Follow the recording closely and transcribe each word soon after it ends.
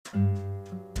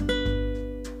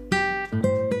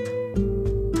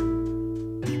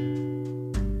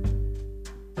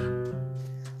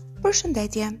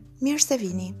Përshëndetje, mirë se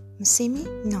vini, mësimi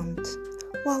 9.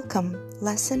 Welcome,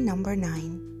 lesson number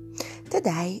 9.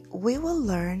 Today we will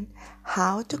learn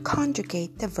how to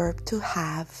conjugate the verb to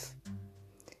have.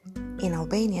 In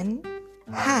Albanian,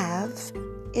 have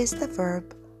is the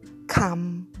verb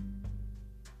kam.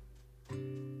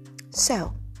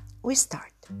 So, we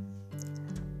start.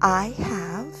 I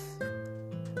have,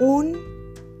 un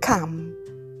kam.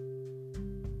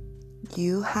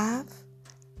 You have,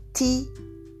 ti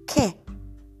ke.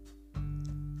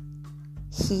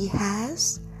 He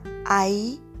has,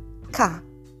 ai ka.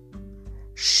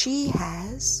 She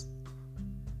has,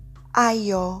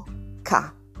 ajo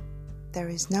ka. There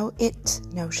is no it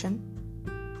notion.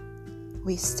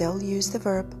 We still use the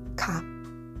verb ka.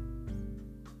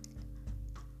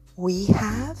 We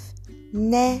have,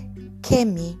 ne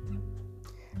kemi.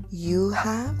 You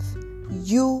have,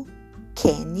 ju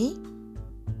keni.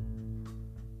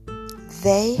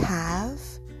 They have.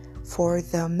 For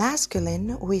the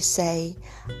masculine, we say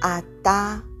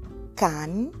ata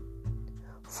kan.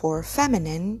 For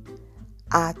feminine,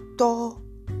 ato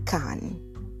kan.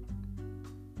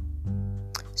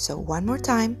 So one more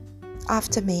time,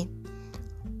 after me.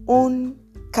 Un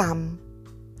kam,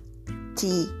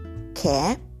 ti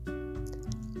ke,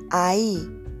 ai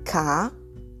ka,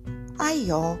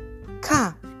 ajo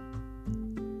ka.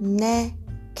 Ne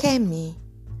kemi,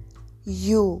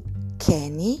 ju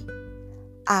keni.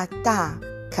 Ata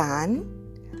kan,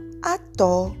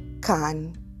 ato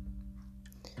kan.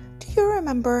 Do you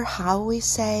remember how we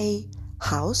say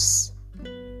house?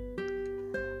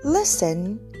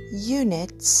 Listen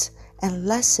units and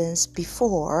lessons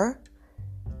before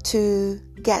to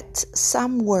get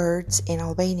some words in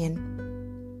Albanian.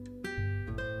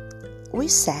 We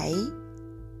say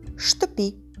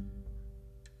shtëpi.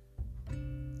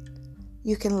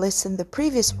 You can listen the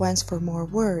previous ones for more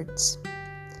words.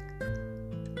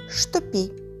 Shtëpi.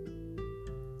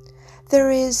 There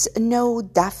is no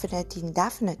definite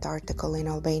indefinite article in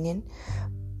Albanian.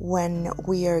 When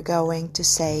we are going to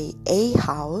say a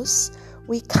house,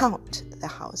 we count the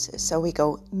houses. So we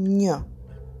go një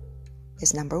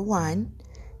is number 1,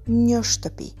 një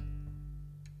shtëpi.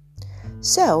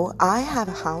 So I have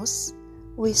a house.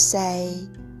 We say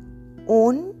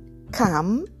un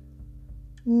kam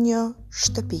një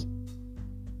shtëpi.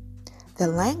 The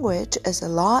language is a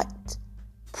lot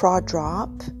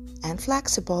pro-drop and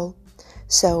flexible,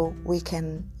 so we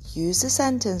can use the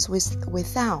sentence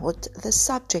without the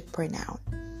subject pronoun.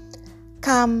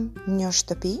 Kam një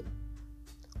shtëpi,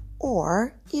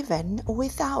 or even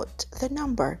without the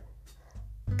number.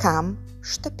 Kam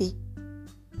shtëpi.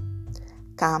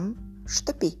 Kam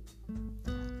shtëpi.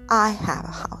 I have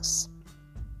a house.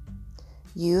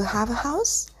 You have a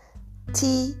house.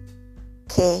 Ti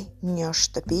ke një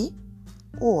shtëpi,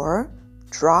 or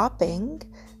dropping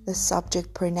the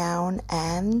subject pronoun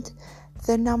and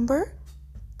the number.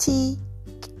 Ti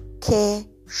ke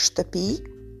shtëpi,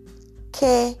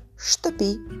 ke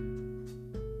shtëpi.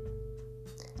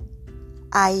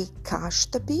 Ai ka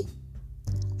shtëpi,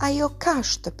 ajo ka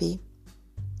shtëpi.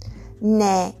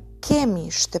 Ne kemi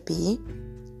shtëpi,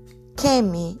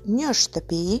 kemi një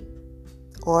shtëpi,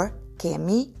 or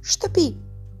kemi shtëpi.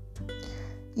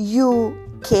 Ju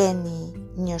keni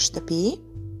një shtëpi,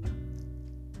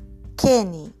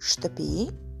 keni shtëpi.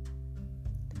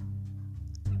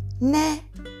 Ne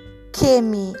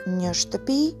kemi një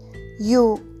shtëpi, ju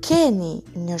keni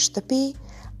një shtëpi.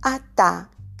 Ata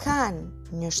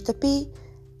kanë një shtëpi,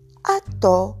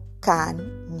 ato kanë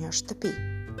një shtëpi.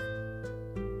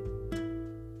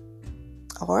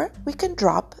 Or we can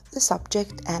drop the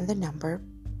subject and the number.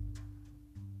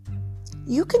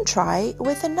 You can try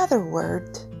with another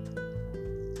word.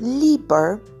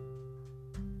 Libër.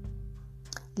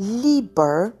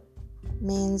 Libër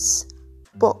means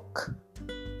book.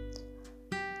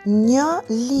 Një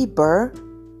libër,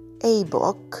 a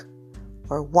book,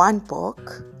 or one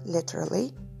book,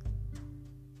 literally.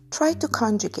 Try to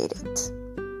conjugate it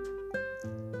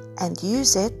and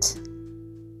use it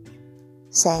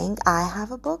saying I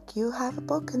have a book, you have a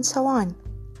book, and so on.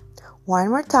 One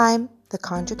more time, the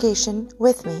conjugation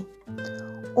with me.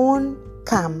 Un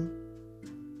kam,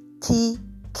 ti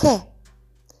ke,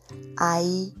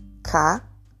 ai ka,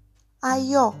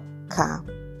 ajo ka.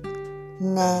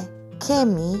 Ne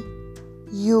kemi,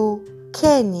 ju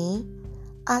keni,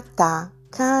 ata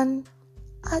kan,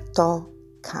 ato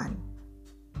kan.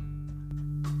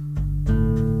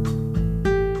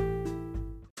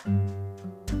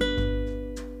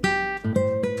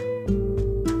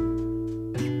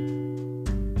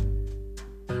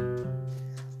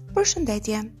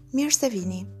 Përshëndetje, mirë se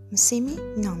vini, mësimi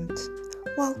 9.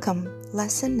 Welcome,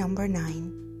 lesson number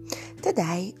 9.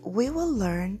 Today we will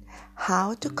learn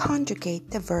how to conjugate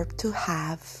the verb to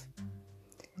have.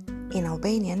 In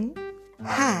Albanian,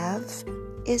 have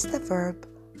is the verb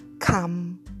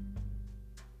kam.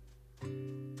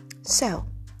 So,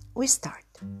 we start.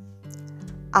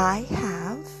 I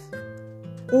have,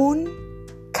 un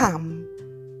kam.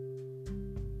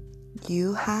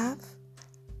 You have,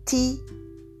 ti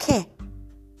ke.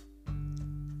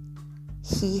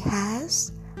 He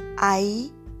has,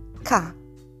 ai ka.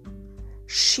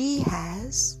 She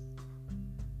has,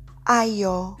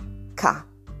 ajo ka.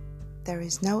 There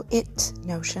is no it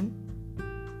notion.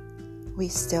 We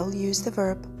still use the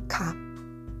verb ka.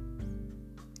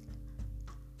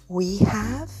 We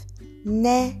have,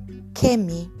 ne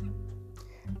kemi.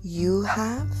 You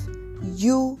have,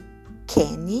 ju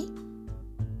keni.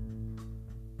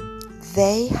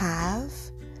 They have,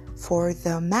 for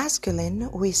the masculine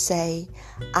we say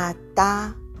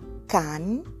ata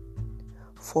kan.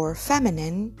 For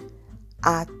feminine,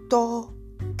 ato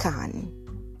kan.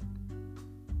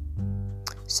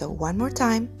 So one more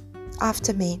time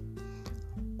after me.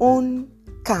 Un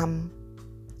kam,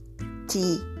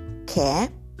 ti ke,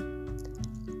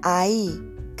 ai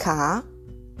ka,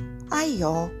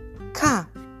 ajo ka.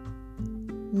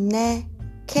 Ne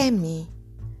kemi,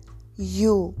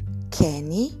 ju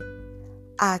keni,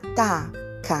 ata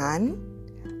kan,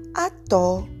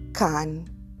 ato kan.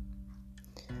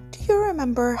 Do you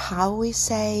remember how we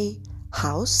say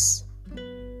house?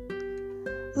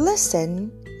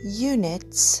 Listen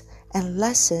units and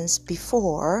lessons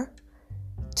before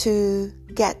to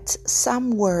get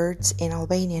some words in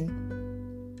Albanian.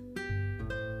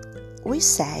 We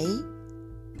say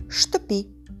shtëpi.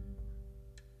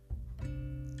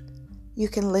 You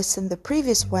can listen the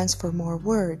previous ones for more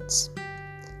words.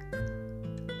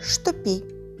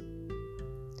 Shtëpi.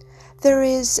 There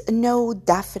is no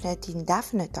definite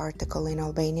indefinite article in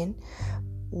Albanian.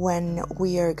 When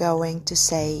we are going to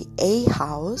say a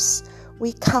house,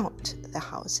 we count the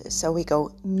houses. So we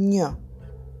go një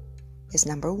is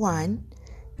number 1,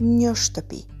 një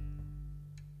shtëpi.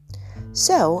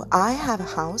 So I have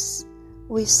a house.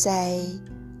 We say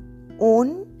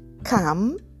un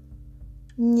kam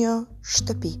një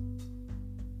shtëpi.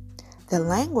 The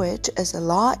language is a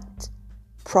lot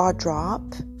pro-drop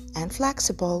and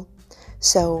flexible.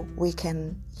 So we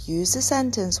can use the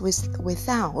sentence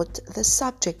without the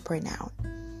subject pronoun.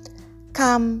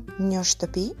 Kam një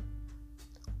shtëpi,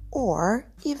 or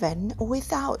even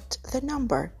without the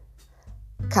number.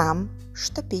 Kam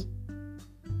shtëpi.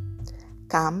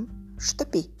 Kam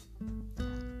shtëpi.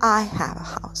 I have a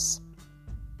house.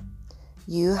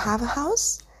 You have a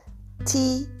house.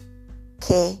 Ti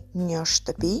ke një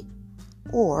shtëpi,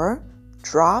 or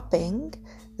dropping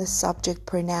the subject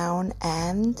pronoun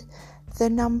and the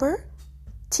number.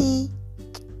 Ti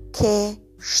ke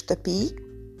shtëpi,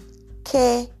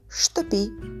 ke shtëpi.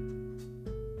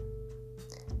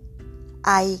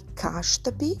 Ai ka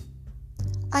shtëpi,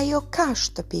 ajo ka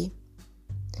shtëpi.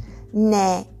 Ne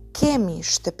kemi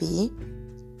shtëpi,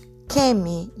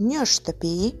 kemi një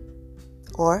shtëpi,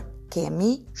 or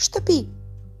kemi shtëpi.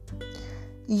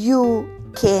 Ju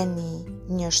keni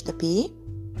një shtëpi,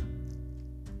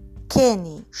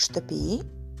 keni shtëpi.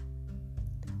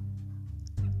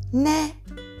 Ne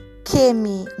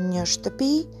kemi një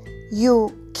shtëpi, ju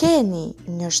keni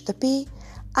një shtëpi,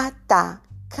 ata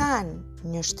kanë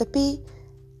një shtëpi,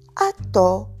 ato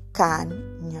kanë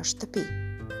një shtëpi.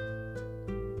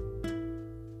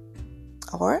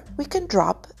 Or we can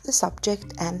drop the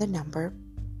subject and the number.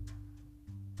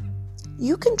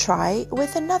 You can try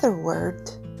with another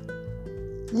word.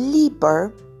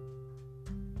 Libër.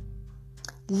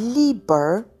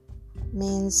 Libër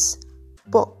means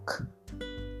book.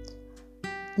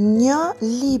 Një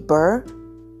libër,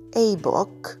 a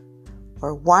book,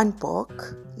 or one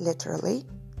book, literally.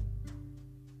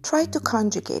 Try to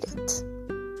conjugate it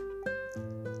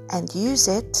and use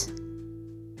it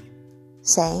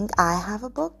saying I have a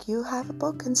book, you have a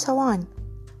book, and so on.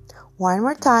 One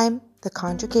more time, the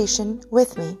conjugation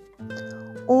with me.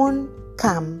 Un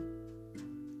kam,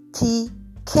 ti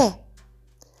ke,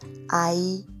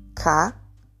 ai ka,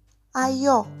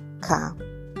 ajo ka.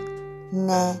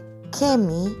 Ne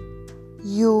kemi,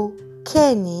 ju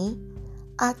keni,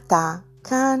 ata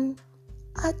kan,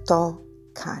 ato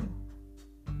kan.